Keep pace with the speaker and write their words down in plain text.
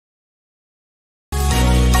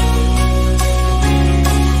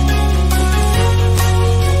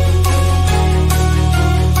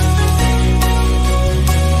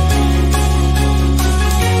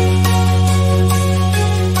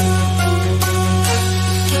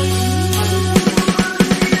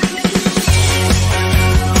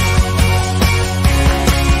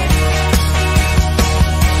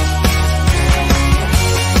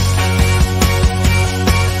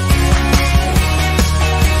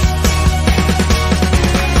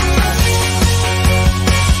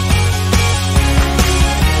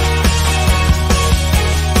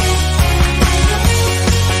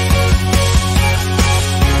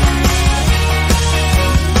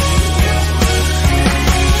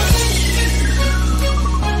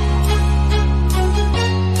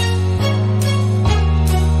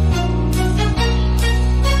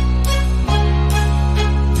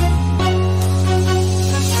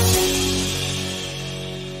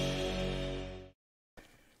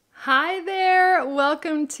Hi there,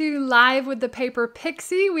 welcome to Live with the Paper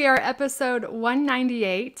Pixie. We are episode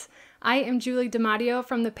 198. I am Julie DiMatteo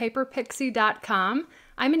from thepaperpixie.com.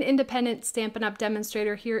 I'm an independent Stampin' Up!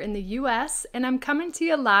 Demonstrator here in the US, and I'm coming to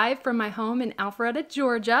you live from my home in Alpharetta,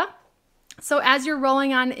 Georgia. So as you're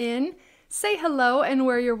rolling on in, say hello and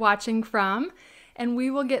where you're watching from, and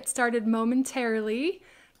we will get started momentarily.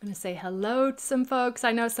 I'm going to say hello to some folks.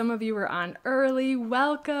 I know some of you are on early.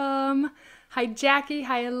 Welcome. Hi, Jackie.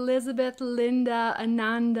 Hi, Elizabeth, Linda,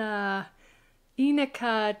 Ananda,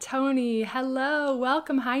 Enika, Tony. Hello.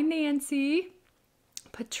 Welcome. Hi, Nancy,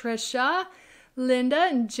 Patricia, Linda,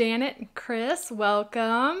 and Janet, and Chris.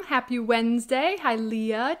 Welcome. Happy Wednesday. Hi,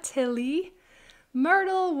 Leah, Tilly,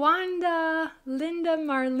 Myrtle, Wanda, Linda,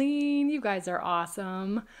 Marlene. You guys are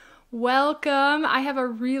awesome. Welcome. I have a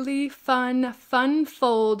really fun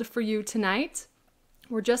fold for you tonight.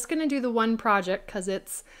 We're just going to do the one project because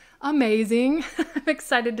it's amazing. I'm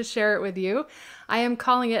excited to share it with you. I am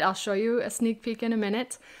calling it, I'll show you a sneak peek in a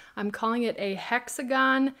minute. I'm calling it a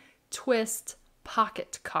Hexagon Twist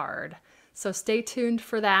Pocket Card. So stay tuned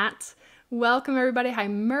for that. Welcome everybody. Hi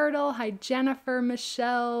Myrtle. Hi Jennifer,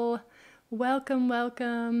 Michelle. Welcome,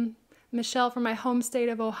 welcome. Michelle from my home state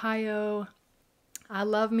of Ohio. I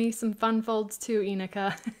love me some fun folds too,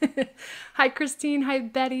 Enika. Hi Christine. Hi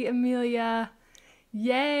Betty, Amelia.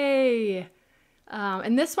 Yay!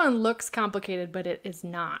 And this one looks complicated, but it is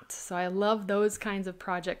not. So I love those kinds of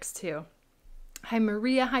projects too. Hi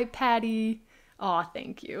Maria, hi Patty. Aw,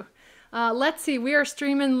 thank you. Let's see, we are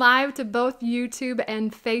streaming live to both YouTube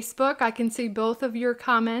and Facebook. I can see both of your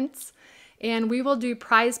comments. And we will do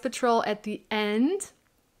Prize Patrol at the end.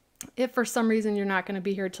 If for some reason you're not going to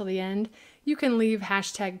be here till the end, you can leave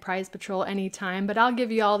hashtag Prize Patrol anytime, but I'll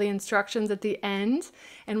give you all the instructions at the end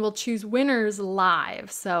and we'll choose winners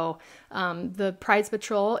live. So the Prize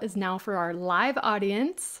Patrol is now for our live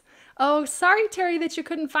audience. Oh, sorry, Terry, that you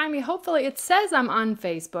couldn't find me. Hopefully it says I'm on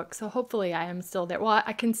Facebook, so hopefully I am still there. Well,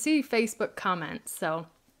 I can see Facebook comments, so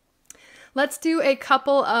let's do a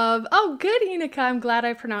couple of, oh, good, Enika. I'm glad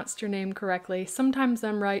I pronounced your name correctly. Sometimes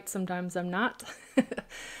I'm right, sometimes I'm not.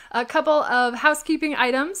 A couple of housekeeping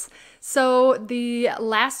items. So the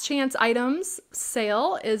last chance items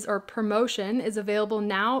sale or promotion is available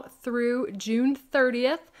now through June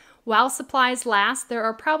 30th. While supplies last, there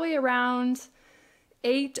are probably around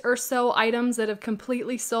 8 or so items that have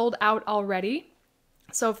completely sold out already.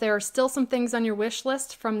 So if there are still some things on your wish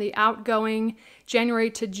list from the outgoing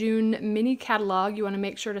January to June mini catalog, you want to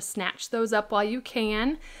make sure to snatch those up while you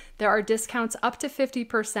can. There are discounts up to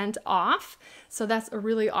 50% off. So that's a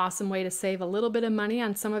really awesome way to save a little bit of money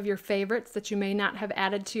on some of your favorites that you may not have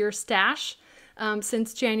added to your stash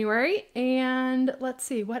since January. And let's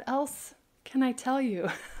see, what else can I tell you?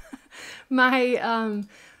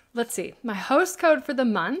 Let's see, my host code for the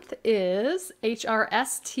month is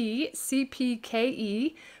HRSTCPKE.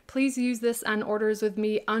 Please use this on orders with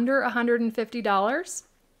me under $150.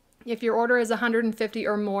 If your order is $150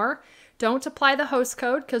 or more, don't apply the host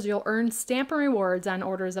code because you'll earn Stampin' Rewards on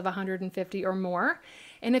orders of $150 or more.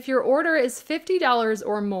 And if your order is $50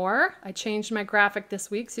 or more, I changed my graphic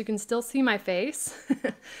this week so you can still see my face,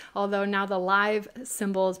 although now the live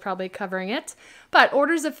symbol is probably covering it. But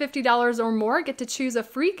orders of $50 or more get to choose a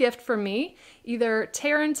free gift from me, either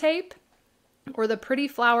tear and tape or the Pretty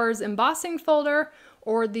Flowers embossing folder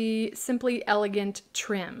or the Simply Elegant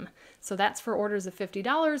trim. So that's for orders of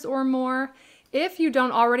 $50 or more. If you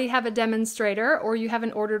don't already have a demonstrator or you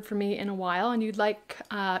haven't ordered from me in a while and you'd like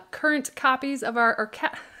current copies of our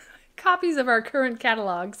copies of our current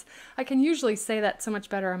catalogs, I can usually say that so much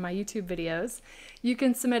better on my YouTube videos, you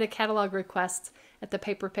can submit a catalog request at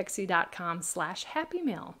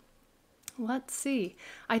thepaperpixie.com/happymail. Let's see.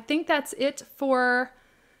 I think that's it for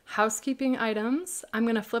housekeeping items. I'm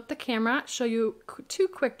going to flip the camera, show you 2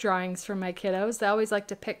 quick drawings from my kiddos. They always like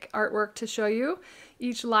to pick artwork to show you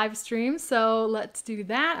each live stream, so let's do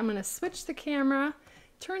that. I'm going to switch the camera,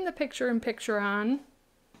 turn the picture-in-picture on,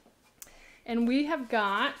 and we have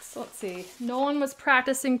got, let's see, Nolan was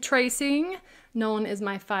practicing tracing. Nolan is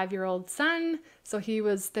my 5-year-old son, so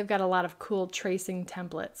they've got a lot of cool tracing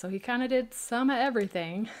templates, so he kind of did some of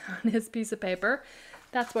everything on his piece of paper.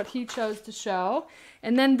 That's what he chose to show.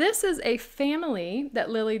 And then this is a family that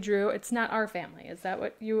Lily drew. It's not our family. Is that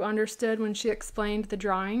what you understood when she explained the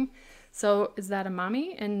drawing? So is that a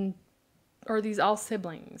mommy or are these all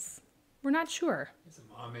siblings? We're not sure. It's a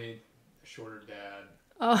mommy, a shorter dad,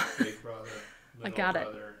 big brother, I got it.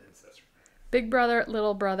 brother, and sister. Big brother,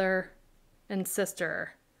 little brother, and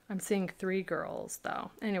sister. I'm seeing 3 girls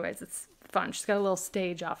though. Anyways, it's fun. She's got a little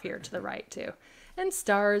stage off here to the right too. And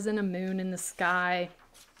stars and a moon in the sky.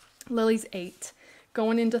 Lily's 8.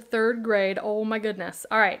 going into 3rd grade. Oh my goodness.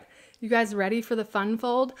 All right, you guys ready for the fun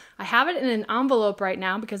fold? I have it in an envelope right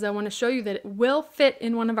now because I want to show you that it will fit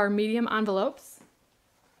in one of our medium envelopes.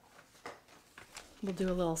 We'll do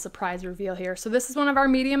a little surprise reveal here. So this is one of our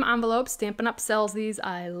medium envelopes. Stampin' Up! Sells these.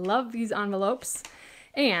 I love these envelopes.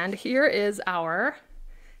 And here is our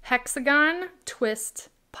Hexagon twist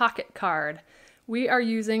pocket card. We are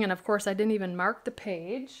using, and of course I didn't even mark the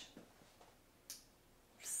page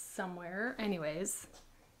somewhere. Anyways,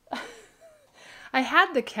 I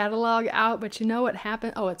had the catalog out, but you know what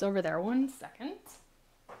happened? Oh, it's over there. 1 second.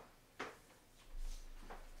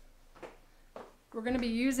 We're going to be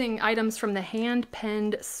using items from the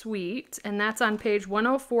hand-penned suite, and that's on page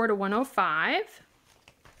 104 to 105.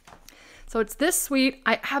 So it's this suite.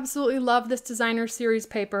 I absolutely love this designer series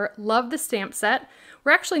paper. Love the stamp set.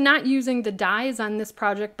 We're actually not using the dies on this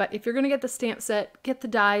project, but if you're going to get the stamp set, get the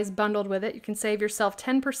dies bundled with it. You can save yourself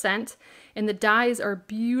 10%, and the dies are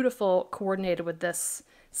beautiful coordinated with this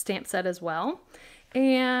stamp set as well.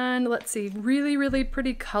 And let's see, really, really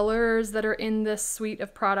pretty colors that are in this suite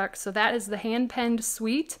of products. So that is the hand-penned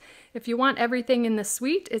suite. If you want everything in the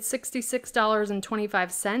suite, it's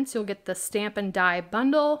 $66.25. You'll get the stamp and die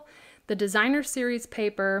bundle, the designer series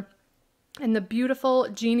paper, and the beautiful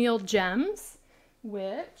genial gems,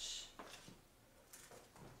 which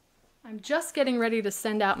I'm just getting ready to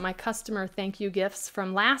send out my customer thank you gifts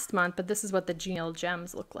from last month, but this is what the genial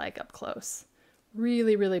gems look like up close.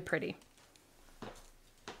 Really, really pretty.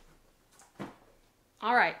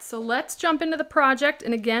 All right, so let's jump into the project,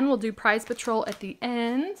 and again, we'll do prize patrol at the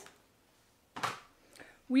end.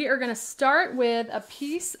 We are going to start with a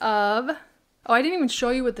piece of, oh, I didn't even show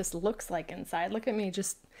you what this looks like inside. Look at me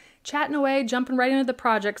just chatting away, jumping right into the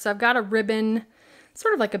project. So I've got a ribbon,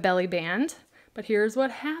 sort of like a belly band, but here's what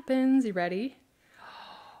happens. You ready?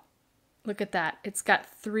 Look at that. It's got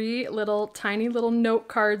 3 little tiny little note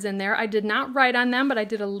cards in there. I did not write on them, but I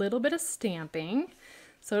did a little bit of stamping.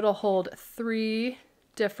 So it'll hold 3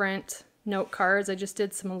 different note cards. I just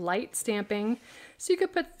did some light stamping. So you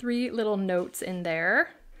could put 3 little notes in there.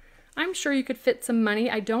 I'm sure you could fit some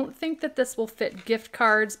money. I don't think that this will fit gift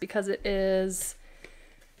cards because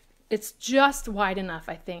it's just wide enough,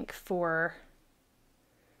 I think, for,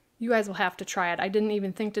 you guys will have to try it. I didn't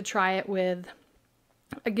even think to try it with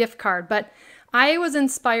a gift card, but I was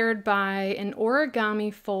inspired by an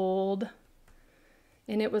origami fold,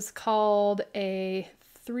 and it was called a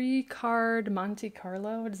 3-card Monte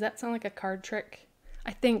Carlo. Does that sound like a card trick?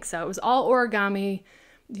 I think so. It was all origami.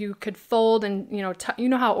 You could fold and, you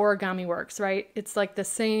know how origami works, right? It's like the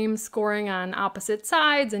same scoring on opposite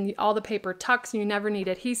sides, and all the paper tucks, and you never need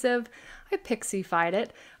adhesive. I Pixie-fied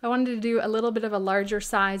it. I wanted to do a little bit of a larger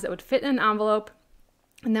size that would fit in an envelope,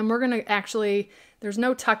 and then we're going to actually, there's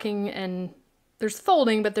no tucking, and there's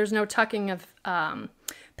folding, but there's no tucking of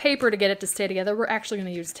paper to get it to stay together. We're actually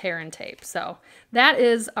going to use tear and tape. So that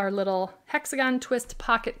is our little Hexagon twist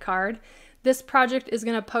pocket card. This project is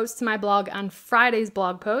going to post to my blog on Friday's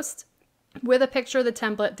blog post with a picture of the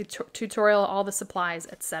template, the tutorial, all the supplies,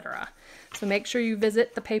 etc. So make sure you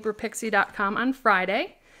visit thepaperpixie.com on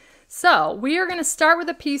Friday. So we are going to start with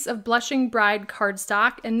a piece of Blushing Bride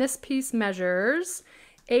cardstock, and this piece measures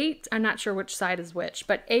 8, I'm not sure which side is which,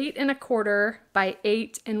 but 8 1/4 by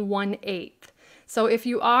 8 1/8. So if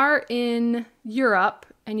you are in Europe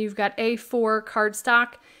and you've got A4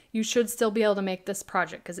 cardstock, you should still be able to make this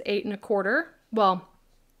project, because 8 1/4, well,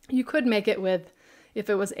 you could make it with, if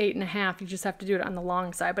it was 8 1/2, you just have to do it on the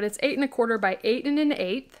long side, but it's 8 1/4 by 8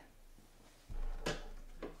 1/8.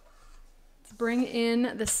 Let's bring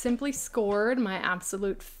in the Simply Scored, my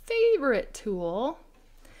absolute favorite tool.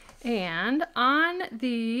 And on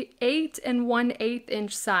the 8 1/8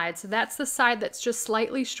 inch side, so that's the side that's just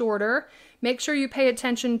slightly shorter, make sure you pay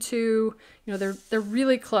attention to, they're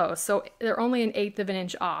really close. So they're only 1/8 of an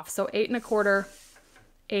inch off. So 8 1/4,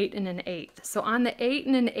 8 1/8. So on the 8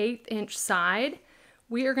 1/8 inch side,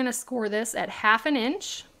 we are going to score this at 1/2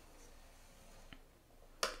 inch,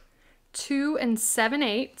 2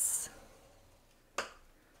 7/8,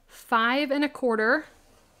 5 1/4,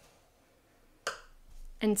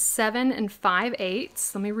 and 7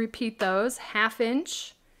 5/8. Let me repeat those. 1/2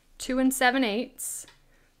 inch, 2 7/8,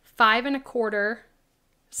 5 1/4,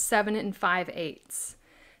 7 5/8.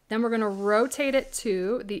 Then we're going to rotate it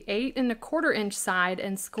to the 8 1/4 inch side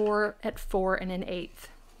and score at 4 1/8.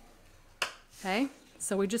 Okay,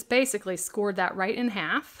 so we just basically scored that right in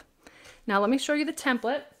half. Now let me show you the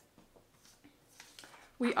template.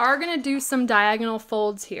 We are going to do some diagonal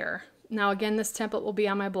folds here. Now again, this template will be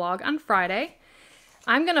on my blog on Friday.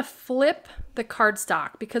 I'm going to flip the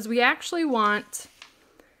cardstock because we actually want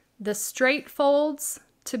the straight folds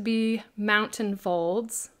to be mountain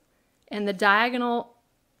folds and the diagonal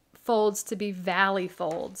folds to be valley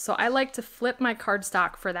folds. So I like to flip my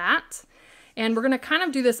cardstock for that. And we're going to kind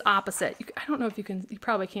of do this opposite. I don't know if you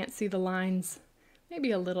probably can't see the lines,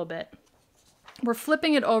 maybe a little bit. We're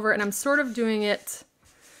flipping it over and I'm sort of doing it,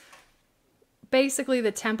 basically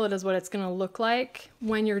the template is what it's going to look like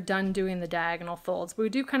when you're done doing the diagonal folds. But we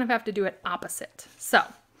do kind of have to do it opposite. So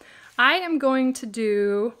I am going to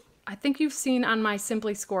do, I think you've seen on my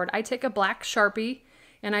Simply Scored, I take a black Sharpie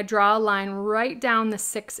and I draw a line right down the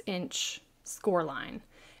 6-inch score line.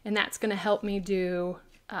 And that's going to help me do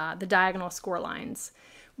the diagonal score lines.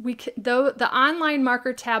 Though the online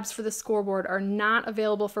marker tabs for the scoreboard are not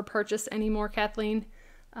available for purchase anymore, Kathleen,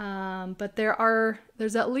 but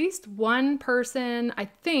there's at least one person, I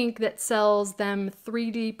think, that sells them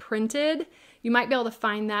 3D printed. You might be able to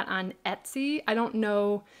find that on Etsy. I don't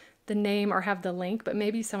know the name or have the link, but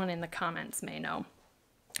maybe someone in the comments may know.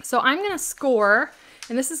 So I'm going to score,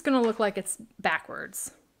 and this is going to look like it's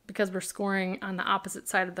backwards because we're scoring on the opposite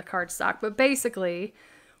side of the cardstock. But basically,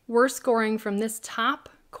 we're scoring from this top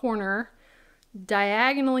corner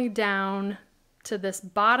diagonally down to this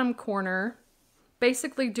bottom corner,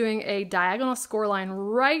 basically doing a diagonal score line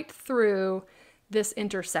right through this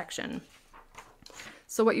intersection.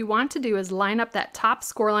 So what you want to do is line up that top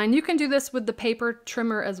score line. You can do this with the paper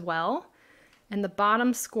trimmer as well. And the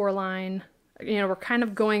bottom score line, you know, we're kind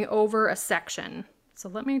of going over a section. So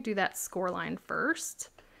let me do that score line first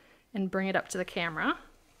and bring it up to the camera.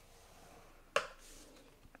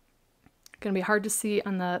 Going to be hard to see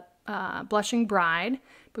on the Blushing Bride.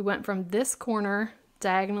 We went from this corner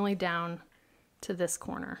diagonally down to this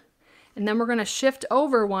corner. And then we're going to shift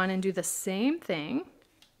over one and do the same thing.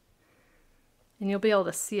 And you'll be able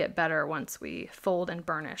to see it better once we fold and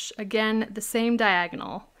burnish. Again, the same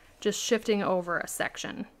diagonal, just shifting over a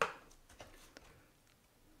section. I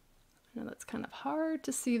know that's kind of hard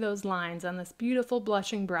to see those lines on this beautiful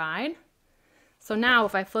Blushing Bride. So now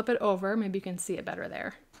if I flip it over, maybe you can see it better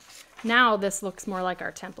there. Now this looks more like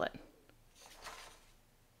our template.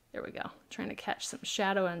 There we go. Trying to catch some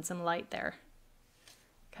shadow and some light there.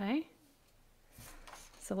 Okay.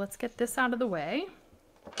 So let's get this out of the way.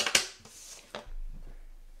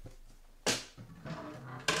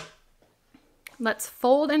 Let's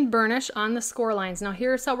fold and burnish on the score lines. Now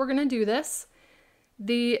here's how we're going to do this.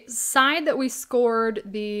 The side that we scored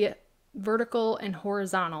the vertical and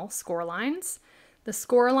horizontal score lines, the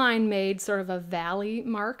score line made sort of a valley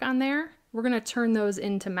mark on there. We're going to turn those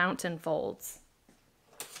into mountain folds.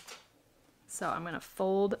 So I'm going to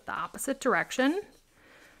fold the opposite direction.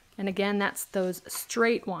 And again, that's those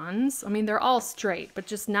straight ones. I mean, they're all straight, but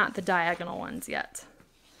just not the diagonal ones yet.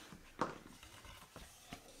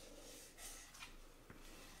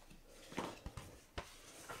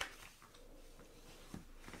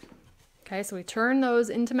 Okay, so we turn those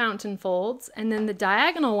into mountain folds, and then the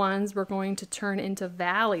diagonal ones we're going to turn into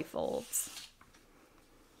valley folds.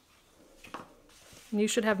 And you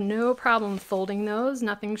should have no problem folding those.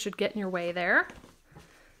 Nothing should get in your way there.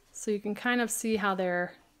 So you can kind of see how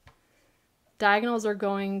their diagonals are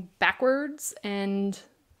going backwards and,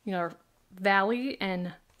 you know, valley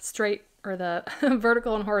and straight, or the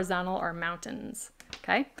vertical and horizontal are mountains.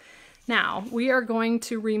 Okay, now we are going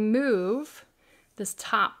to remove this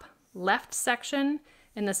top left section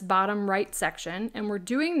and this bottom right section, and we're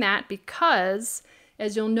doing that because,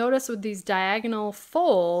 as you'll notice with these diagonal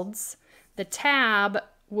folds, the tab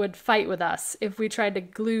would fight with us if we tried to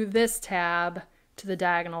glue this tab to the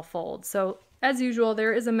diagonal fold. So as usual,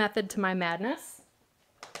 there is a method to my madness.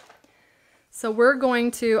 So we're going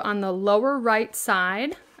to, on the lower right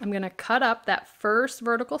side, I'm going to cut up that first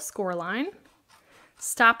vertical score line,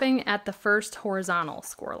 stopping at the first horizontal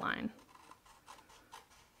score line.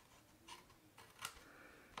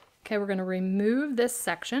 Okay, we're going to remove this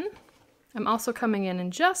section. I'm also coming in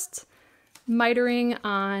and just mitering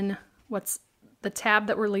on what's the tab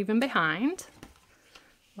that we're leaving behind,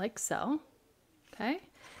 like so. Okay,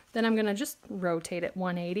 then I'm going to just rotate it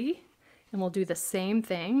 180, and we'll do the same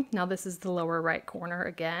thing. Now this is the lower right corner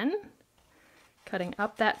again, cutting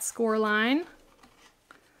up that score line.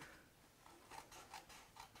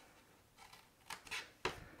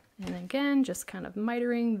 And again, just kind of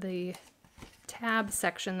mitering the tab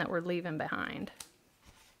section that we're leaving behind.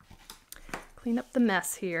 Clean up the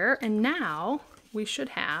mess here, and now we should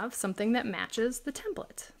have something that matches the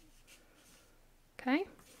template. Okay.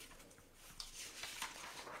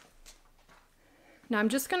 Now I'm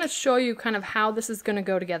just going to show you kind of how this is going to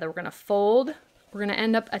go together. We're going to fold. We're going to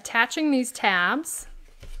end up attaching these tabs,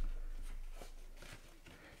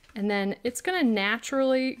 and then it's going to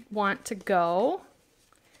naturally want to go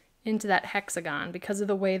into that hexagon because of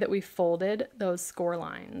the way that we folded those score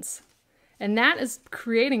lines. And that is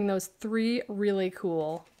creating those 3 really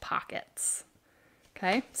cool pockets.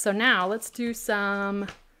 Okay, so now let's do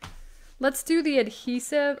the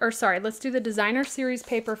adhesive, or sorry, let's do the designer series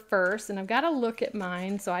paper first. And I've got to look at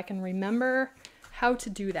mine so I can remember how to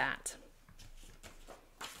do that.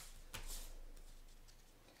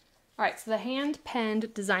 All right, so the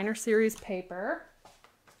hand-penned designer series paper.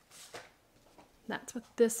 That's what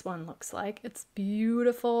this one looks like. It's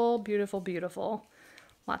beautiful, beautiful, beautiful.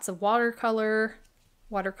 Lots of watercolor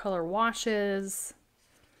washes.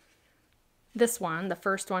 This one, the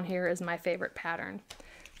first one here, is my favorite pattern.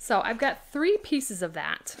 So I've got 3 pieces of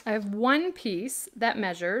that. I have 1 piece that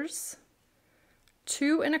measures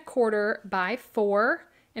 2 1/4 by 4.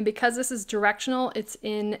 And because this is directional, it's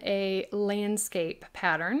in a landscape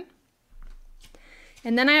pattern.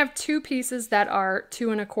 And then I have 2 pieces that are 2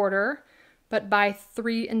 1/4, but by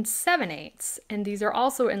 3 7/8. And these are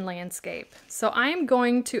also in landscape. So I am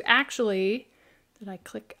going to actually, I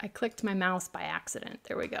clicked my mouse by accident.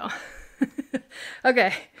 There we go.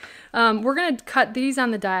 Okay, we're going to cut these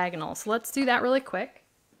on the diagonal. So let's do that really quick.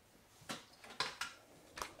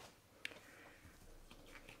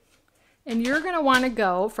 And you're going to want to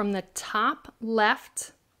go from the top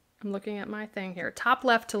left, I'm looking at my thing here, top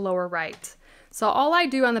left to lower right. So all I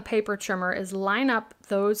do on the paper trimmer is line up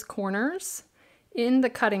those corners in the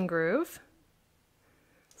cutting groove.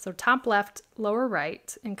 So top left, lower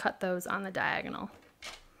right, and cut those on the diagonal.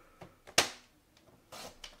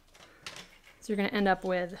 So you're going to end up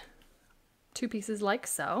with 2 pieces like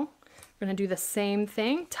so. We're going to do the same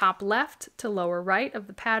thing, top left to lower right of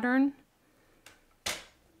the pattern.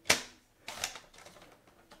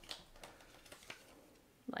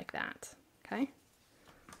 Like that, okay?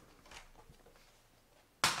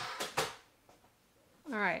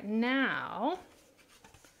 All right, now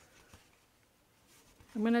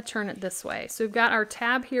I'm going to turn it this way. So we've got our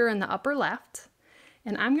tab here in the upper left.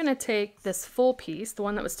 And I'm going to take this full piece, the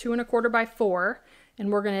one that was 2 1/4 by 4,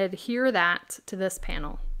 and we're going to adhere that to this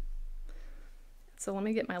panel. So let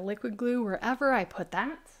me get my liquid glue wherever I put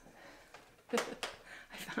that.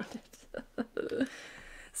 I found it.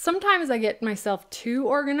 Sometimes I get myself too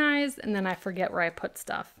organized and then I forget where I put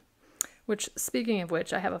stuff. Which, speaking of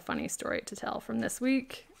which, I have a funny story to tell from this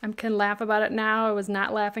week. I can laugh about it now. I was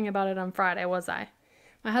not laughing about it on Friday, was I?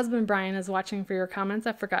 My husband Brian is watching for your comments.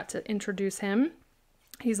 I forgot to introduce him.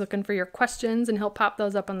 He's looking for your questions and he'll pop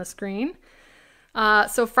those up on the screen.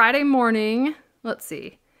 So Friday morning, let's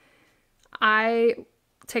see. I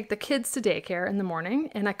take the kids to daycare in the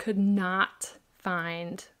morning and I could not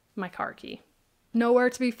find my car key.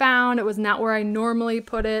 Nowhere to be found. It was not where I normally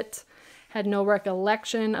put it. Had no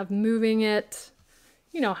recollection of moving it.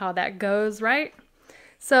 You know how that goes, right?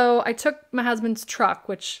 So I took my husband's truck,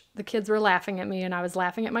 which the kids were laughing at me and I was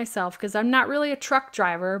laughing at myself because I'm not really a truck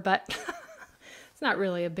driver, but it's not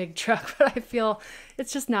really a big truck, but I feel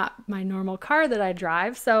it's just not my normal car that I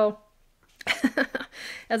drive. So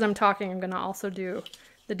as I'm talking, I'm going to also do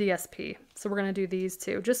the DSP. So we're going to do these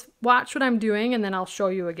 2. Just watch what I'm doing and then I'll show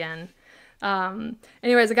you again.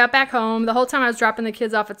 Anyways, I got back home. The whole time I was dropping the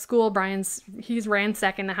kids off at school, he's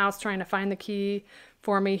ransacking the house trying to find the key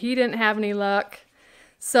for me. He didn't have any luck.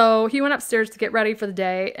 So he went upstairs to get ready for the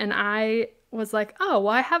day and I was like, oh,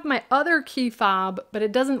 well, I have my other key fob, but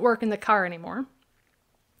it doesn't work in the car anymore.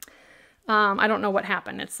 I don't know what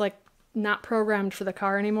happened. It's like not programmed for the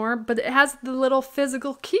car anymore, but it has the little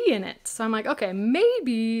physical key in it. So I'm like, okay,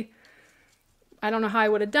 maybe, I don't know how I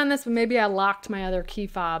would have done this, but maybe I locked my other key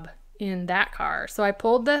fob in that car. So I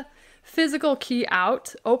pulled the physical key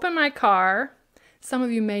out, opened my car. Some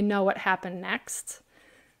of you may know what happened next.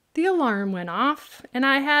 The alarm went off and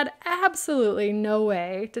I had absolutely no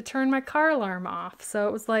way to turn my car alarm off. So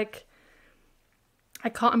it was like,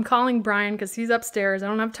 I'm calling Brian because he's upstairs. I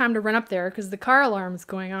don't have time to run up there because the car alarm is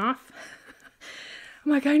going off.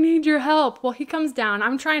 I'm like, I need your help. Well, he comes down.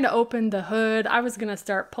 I'm trying to open the hood. I was going to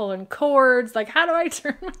start pulling cords. Like, how do I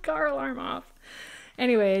turn my car alarm off?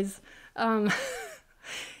 Anyways,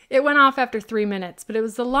 it went off after 3 minutes, but it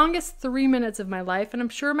was the longest 3 minutes of my life. And I'm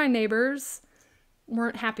sure my neighbors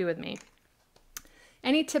weren't happy with me.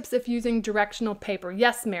 Any tips if using directional paper?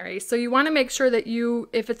 Yes, Mary. So you want to make sure that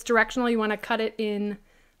if it's directional, you want to cut it in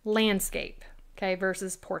landscape, okay,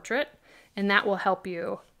 versus portrait. And that will help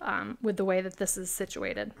you with the way that this is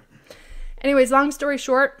situated. Anyways, long story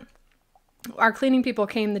short, our cleaning people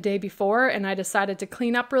came the day before and I decided to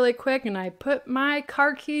clean up really quick and I put my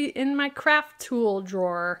car key in my craft tool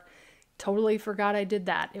drawer. Totally forgot I did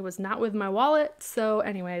that. It was not with my wallet. So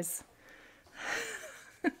anyways,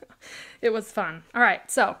 it was fun. All right,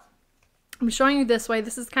 so I'm showing you this way.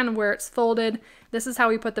 This is kind of where it's folded. This is how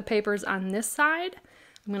we put the papers on this side.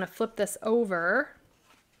 I'm going to flip this over.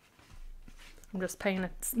 I'm just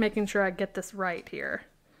making sure I get this right here.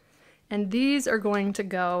 And these are going to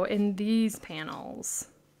go in these panels.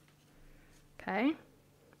 Okay,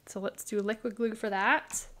 so let's do liquid glue for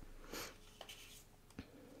that.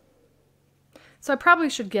 So I probably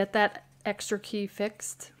should get that extra key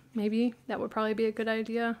fixed. Maybe that would probably be a good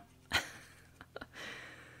idea.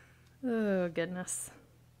 Oh, goodness.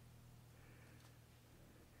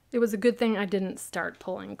 It was a good thing I didn't start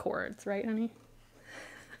pulling cords, right, honey?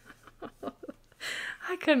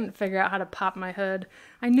 I couldn't figure out how to pop my hood.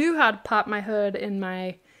 I knew how to pop my hood in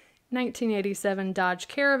my 1987 Dodge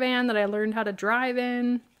Caravan that I learned how to drive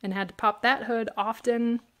in and had to pop that hood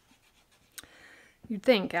often. You'd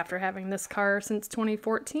think after having this car since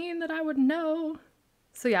 2014 that I would know.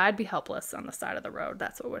 So yeah, I'd be helpless on the side of the road.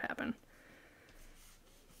 That's what would happen.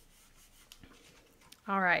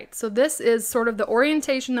 All right, so this is sort of the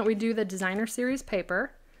orientation that we do the designer series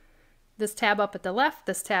paper. This tab up at the left,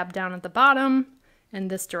 this tab down at the bottom, and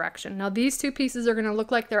this direction. Now these two pieces are gonna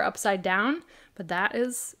look like they're upside down, but that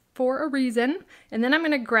is for a reason. And then I'm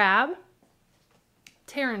gonna grab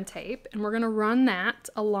tear and tape, and we're gonna run that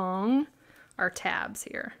along our tabs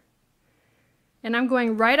here. And I'm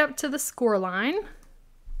going right up to the score line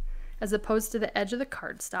as opposed to the edge of the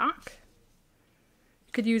cardstock.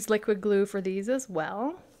 You could use liquid glue for these as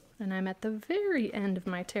well. And I'm at the very end of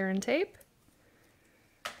my tear and tape.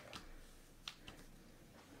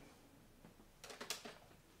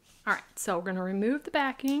 All right, so we're gonna remove the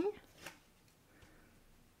backing.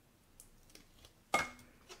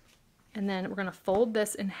 And then we're gonna fold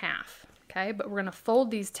this in half, okay? But we're gonna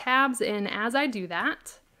fold these tabs in as I do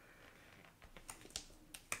that.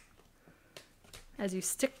 As you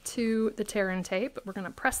stick to the tear and tape, we're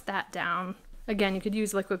gonna press that down. Again, you could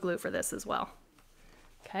use liquid glue for this as well.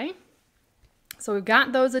 Okay, so we've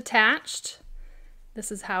got those attached.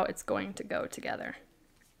 This is how it's going to go together.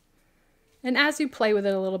 And as you play with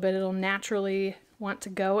it a little bit, it'll naturally want to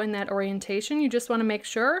go in that orientation. You just want to make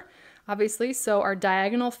sure, obviously, so our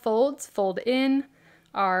diagonal folds fold in,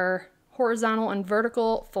 our horizontal and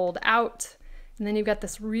vertical fold out, and then you've got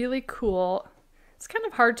this really cool, it's kind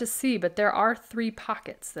of hard to see, but there are 3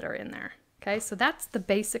 pockets that are in there. Okay, so that's the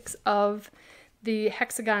basics of the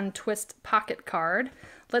Hexagon twist pocket card.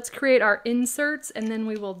 Let's create our inserts and then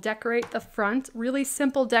we will decorate the front. Really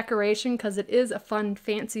simple decoration because it is a fun,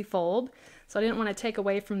 fancy fold. So I didn't want to take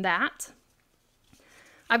away from that.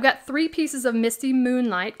 I've got 3 pieces of Misty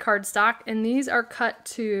Moonlight cardstock, and these are cut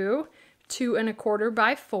to 2 1/4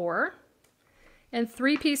 by 4. And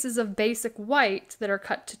 3 pieces of basic white that are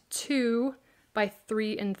cut to 2 by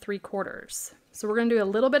 3 3/4. So we're going to do a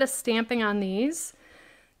little bit of stamping on these.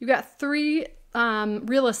 You've got 3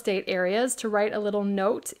 real estate areas to write a little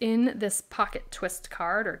note in this pocket twist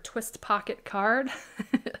card or twist pocket card.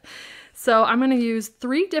 So I'm going to use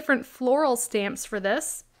 3 different floral stamps for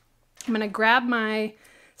this. I'm going to grab my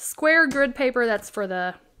square grid paper that's for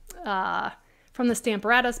the from the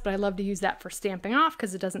Stamparatus, but I love to use that for stamping off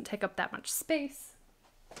because it doesn't take up that much space.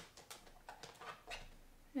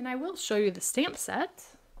 And I will show you the stamp set.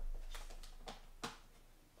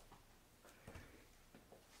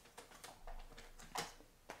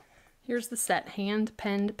 Here's the set,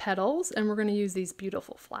 hand-penned petals, and we're going to use these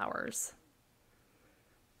beautiful flowers.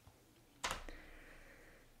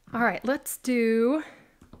 All right, let's do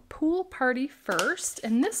Pool Party first,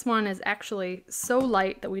 and this one is actually so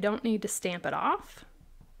light that we don't need to stamp it off.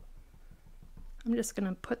 I'm just going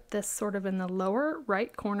to put this sort of in the lower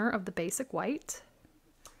right corner of the basic white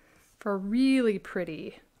for a really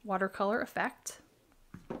pretty watercolor effect.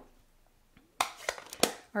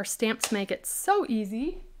 Our stamps make it so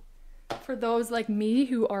easy for those like me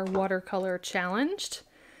who are watercolor challenged.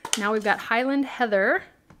 Now we've got Highland Heather,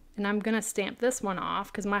 and I'm gonna stamp this one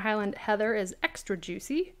off because my Highland Heather is extra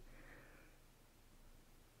juicy.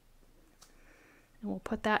 And we'll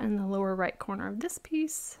put that in the lower right corner of this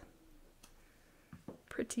piece.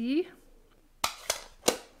 Pretty.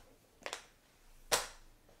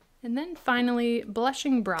 And then finally,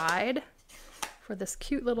 Blushing Bride for this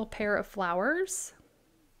cute little pair of flowers.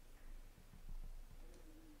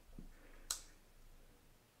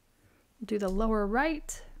 Do the lower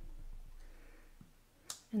right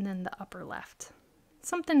and then the upper left.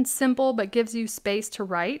 Something simple but gives you space to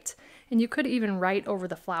write, and you could even write over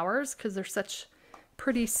the flowers because they're such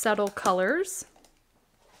pretty subtle colors.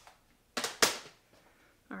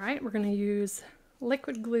 All right, we're going to use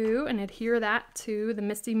liquid glue and adhere that to the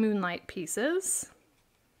Misty Moonlight pieces.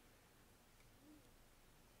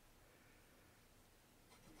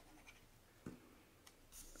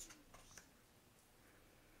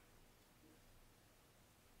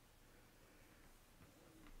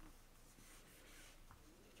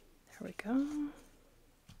 There we go.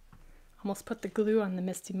 Almost put the glue on the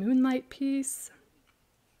Misty Moonlight piece.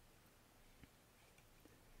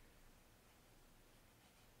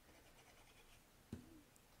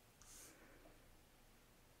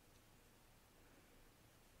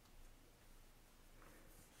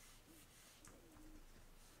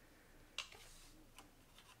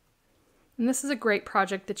 And this is a great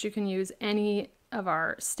project that you can use any of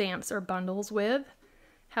our stamps or bundles with.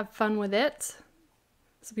 Have fun with it.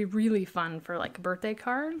 This would be really fun for like a birthday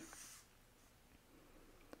card.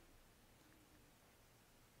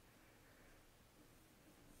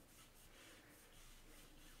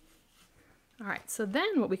 All right, so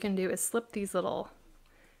then what we can do is slip these little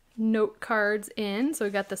note cards in. So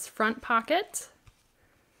we've got this front pocket.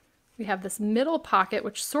 We have this middle pocket,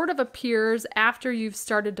 which sort of appears after you've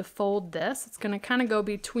started to fold this. It's going to kind of go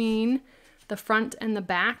between the front and the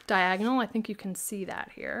back diagonal. I think you can see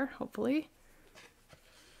that here, hopefully.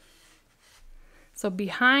 So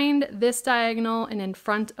behind this diagonal and in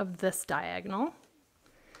front of this diagonal.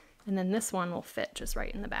 And then this one will fit just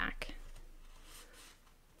right in the back,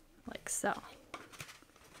 like so.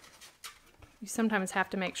 You sometimes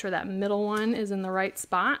have to make sure that middle one is in the right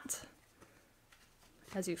spot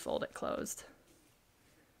as you fold it closed.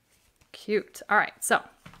 Cute. All right, so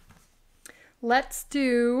let's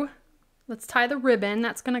tie the ribbon.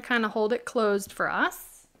 That's going to kind of hold it closed for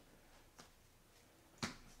us.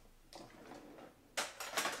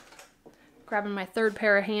 Grabbing my third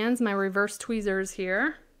pair of hands, my reverse tweezers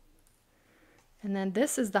here. And then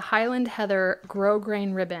this is the Highland Heather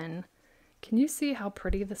Grosgrain ribbon. Can you see how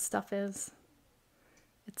pretty this stuff is?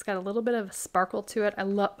 It's got a little bit of sparkle to it. I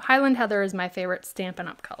love Highland Heather is my favorite Stampin'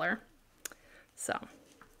 Up color. So,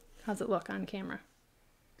 how's it look on camera?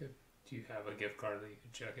 Good. Do you have a gift card that you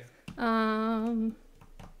can check it?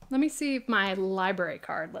 Let me see my library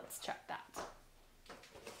card. Let's check that.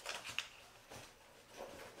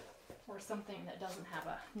 Or something that doesn't have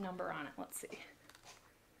a number on it. Let's see.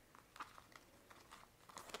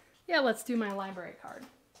 Yeah, let's do my library card.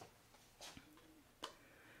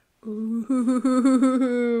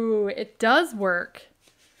 Ooh, it does work.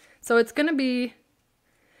 So it's going to be,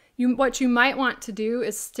 what you might want to do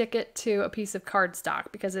is stick it to a piece of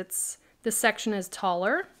cardstock because this section is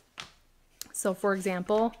taller. So for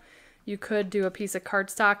example, you could do a piece of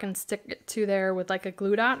cardstock and stick it to there with like a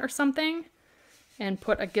glue dot or something and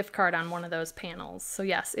put a gift card on one of those panels. So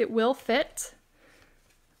yes, it will fit.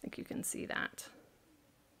 I think you can see that.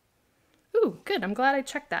 Ooh, good. I'm glad I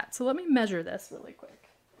checked that. So let me measure this really quick.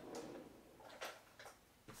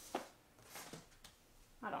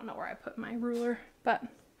 I don't know where I put my ruler, but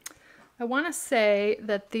I want to say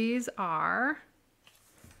that these are,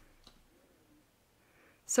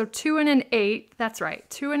 so 2 1/8, that's right,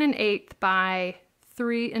 2 1/8 by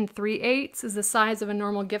 3 3/8 is the size of a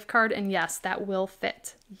normal gift card, and yes, that will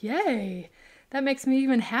fit. Yay! That makes me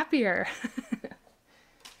even happier.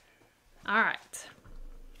 All right.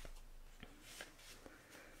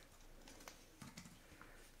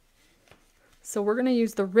 So we're going to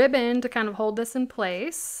use the ribbon to kind of hold this in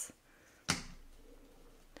place. It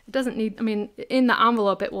doesn't need, I mean, in the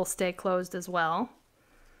envelope it will stay closed as well.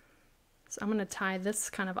 So I'm going to tie this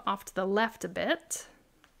kind of off to the left a bit.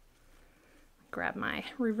 Grab my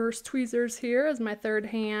reverse tweezers here as my third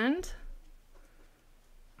hand.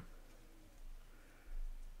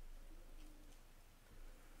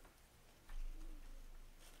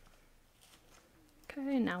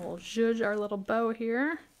 Okay, now we'll zhuzh our little bow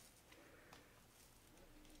here.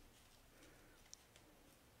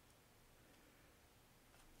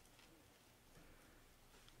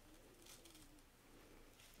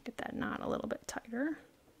 Get that knot a little bit tighter.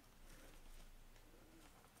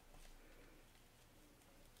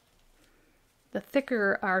 The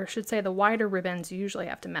thicker, or I should say the wider ribbons, you usually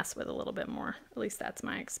have to mess with a little bit more. At least that's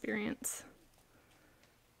my experience.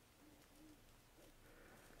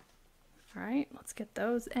 All right, let's get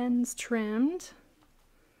those ends trimmed.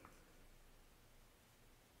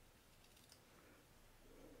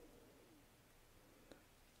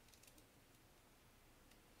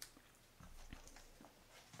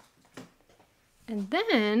 And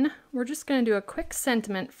then we're just going to do a quick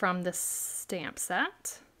sentiment from this stamp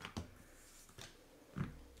set.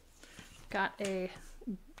 Got a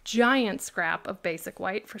giant scrap of basic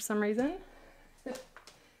white for some reason.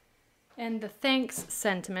 And the thanks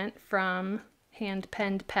sentiment from Hand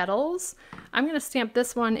Penned Petals. I'm going to stamp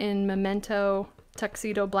this one in Memento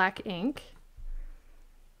Tuxedo Black ink.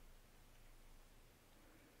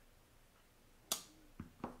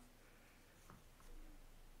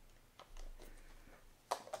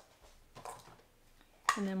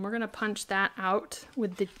 And then we're going to punch that out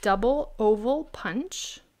with the double oval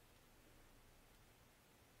punch.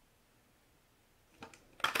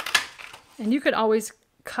 And you could always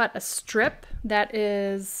cut a strip that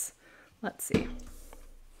is, let's see,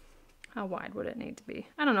 how wide would it need to be?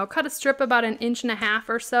 I don't know, cut a strip about 1.5 inches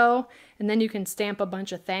or so, and then you can stamp a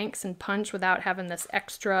bunch of thanks and punch without having this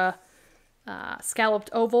extra scalloped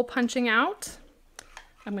oval punching out.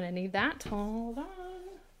 I'm gonna need that, hold on.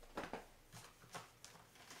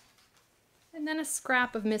 And then a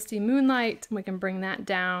scrap of Misty Moonlight, and we can bring that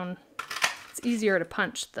down. It's easier to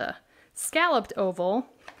punch the scalloped oval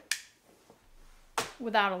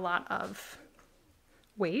without a lot of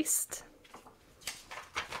waste.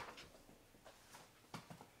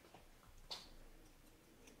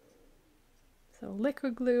 So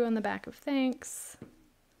liquid glue on the back of thanks.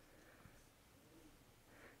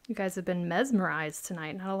 You guys have been mesmerized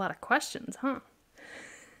tonight. Not a lot of questions, huh?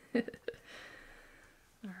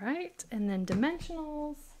 All right, and then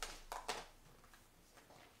dimensionals.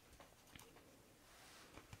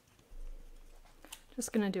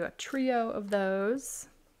 Just gonna do a trio of those.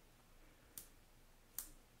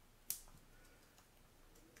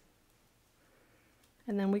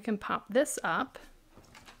 And then we can pop this up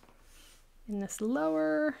in this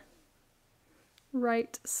lower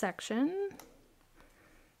right section.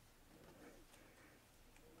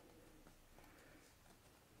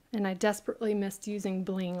 And I desperately missed using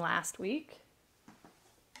bling last week.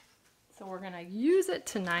 So we're gonna use it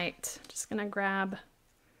tonight. Just gonna grab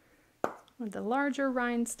one of the larger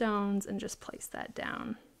rhinestones and just place that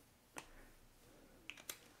down.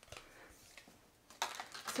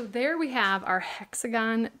 So there we have our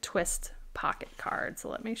Hexagon twist pocket card. So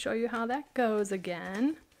let me show you how that goes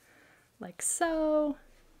again. Like so.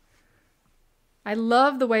 I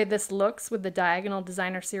love the way this looks with the Diagonal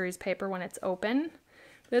Designer Series paper when it's open.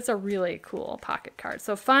 It's a really cool pocket card.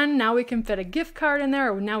 So fun, now we can fit a gift card in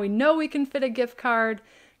there, or now we know we can fit a gift card.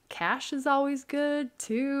 Cash is always good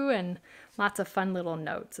too, and lots of fun little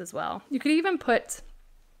notes as well. You could even put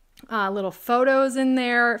little photos in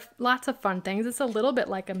there, lots of fun things. It's a little bit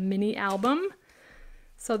like a mini album.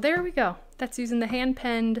 So there we go. That's using the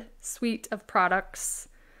hand-penned suite of products.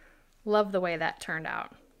 Love the way that turned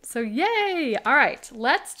out. So yay! All right,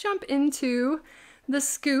 let's jump into the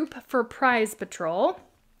scoop for Prize Patrol.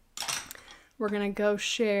 We're gonna go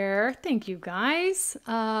share. Thank you guys.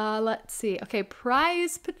 Let's see. Okay,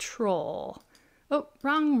 Prize Patrol. Oh,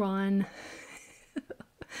 wrong one.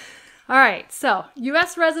 All right, so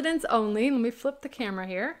US residents only. Let me flip the camera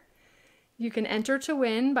here. You can enter to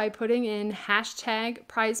win by putting in hashtag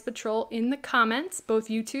Prize Patrol in the comments, both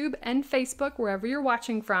YouTube and Facebook, wherever you're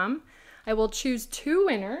watching from. I will choose 2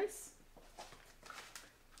 winners.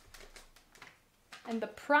 And the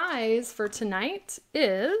prize for tonight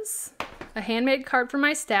is a handmade card from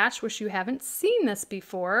my stash. Wish you haven't seen this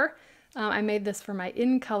before. I made this for my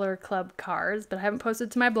In Color Club cards, but I haven't posted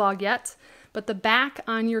to my blog yet. But the Back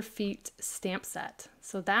on Your Feet stamp set.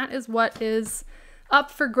 So that is what is up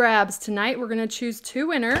for grabs tonight. We're going to choose 2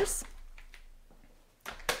 winners.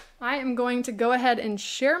 I am going to go ahead and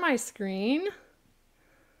share my screen.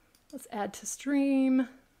 Let's add to stream.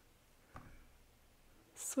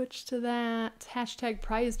 Switch to that. Hashtag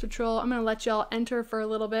Prize Patrol. I'm going to let y'all enter for a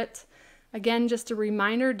little bit. Again, just a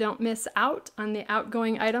reminder, don't miss out on the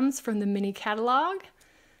outgoing items from the mini catalog.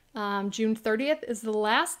 June 30th is the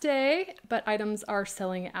last day, but items are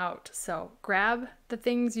selling out. So grab the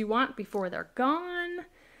things you want before they're gone.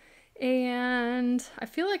 And I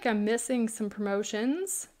feel like I'm missing some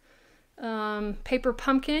promotions. Paper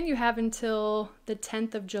Pumpkin, you have until the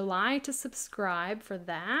 10th of July to subscribe for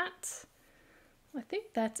that. I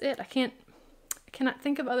think that's it. I cannot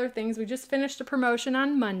think of other things. We just finished a promotion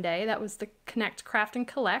on Monday. That was the Connect, Craft, and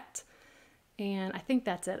Collect. And I think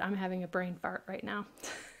that's it. I'm having a brain fart right now.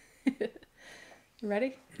 You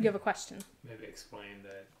ready? You have a question. Maybe explain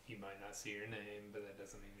that you might not see your name, but that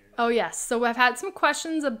doesn't mean your name. Oh yes. So I've had some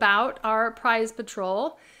questions about our Prize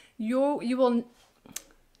Patrol. You will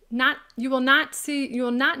not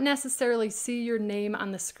necessarily see your name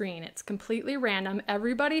on the screen. It's completely random.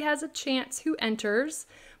 Everybody has a chance who enters,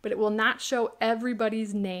 but it will not show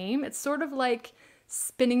everybody's name. It's sort of like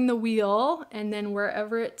spinning the wheel, and then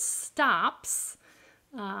wherever it stops,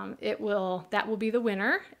 that will be the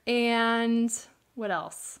winner. And what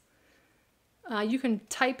else? You can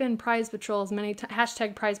type in Prize Patrol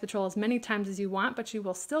hashtag Prize Patrol as many times as you want, but you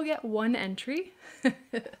will still get 1 entry.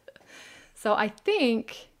 So I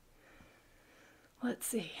think, let's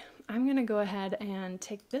see, I'm gonna go ahead and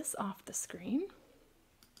take this off the screen.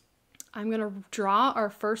 I'm gonna draw our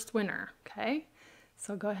first winner, okay?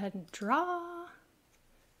 So go ahead and draw.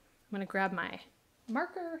 I'm gonna grab my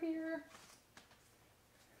marker here.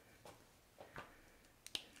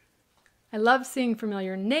 I love seeing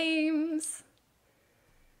familiar names.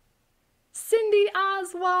 Cindy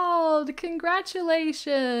Oswald,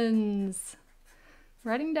 congratulations.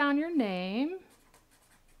 Writing down your name.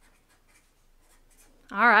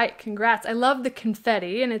 All right, congrats. I love the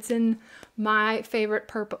confetti, and it's in my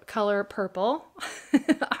favorite color, purple.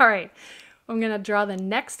 All right, I'm gonna draw the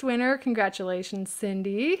next winner. Congratulations,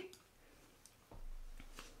 Cindy.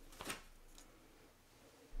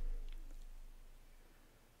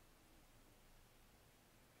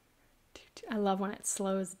 I love when it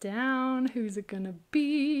slows down. Who's it gonna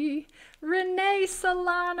be? Renee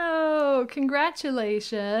Solano,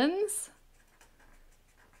 congratulations.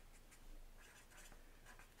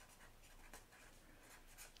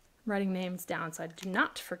 Writing names down so I do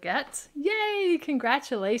not forget. Yay,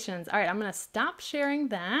 congratulations. All right, I'm gonna stop sharing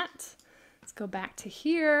that. Let's go back to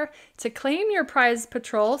here. To claim your prize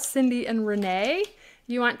patrol, Cindy and Renee,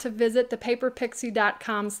 you want to visit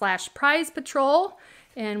thepaperpixie.com/prize patrol.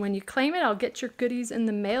 And when you claim it, I'll get your goodies in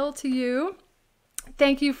the mail to you.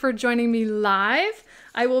 Thank you for joining me live.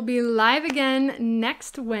 I will be live again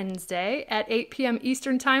next Wednesday at 8 p.m.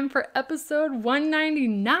 Eastern Time for episode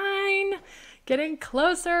 199. Getting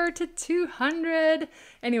closer to 200.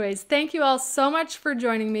 Anyways, thank you all so much for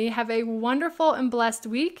joining me. Have a wonderful and blessed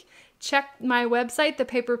week. Check my website,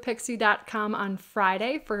 thepaperpixie.com, on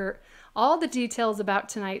Friday for all the details about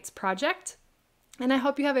tonight's project. And I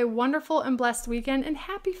hope you have a wonderful and blessed weekend, and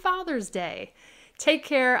happy Father's Day. Take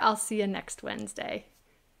care. I'll see you next Wednesday.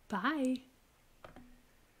 Bye.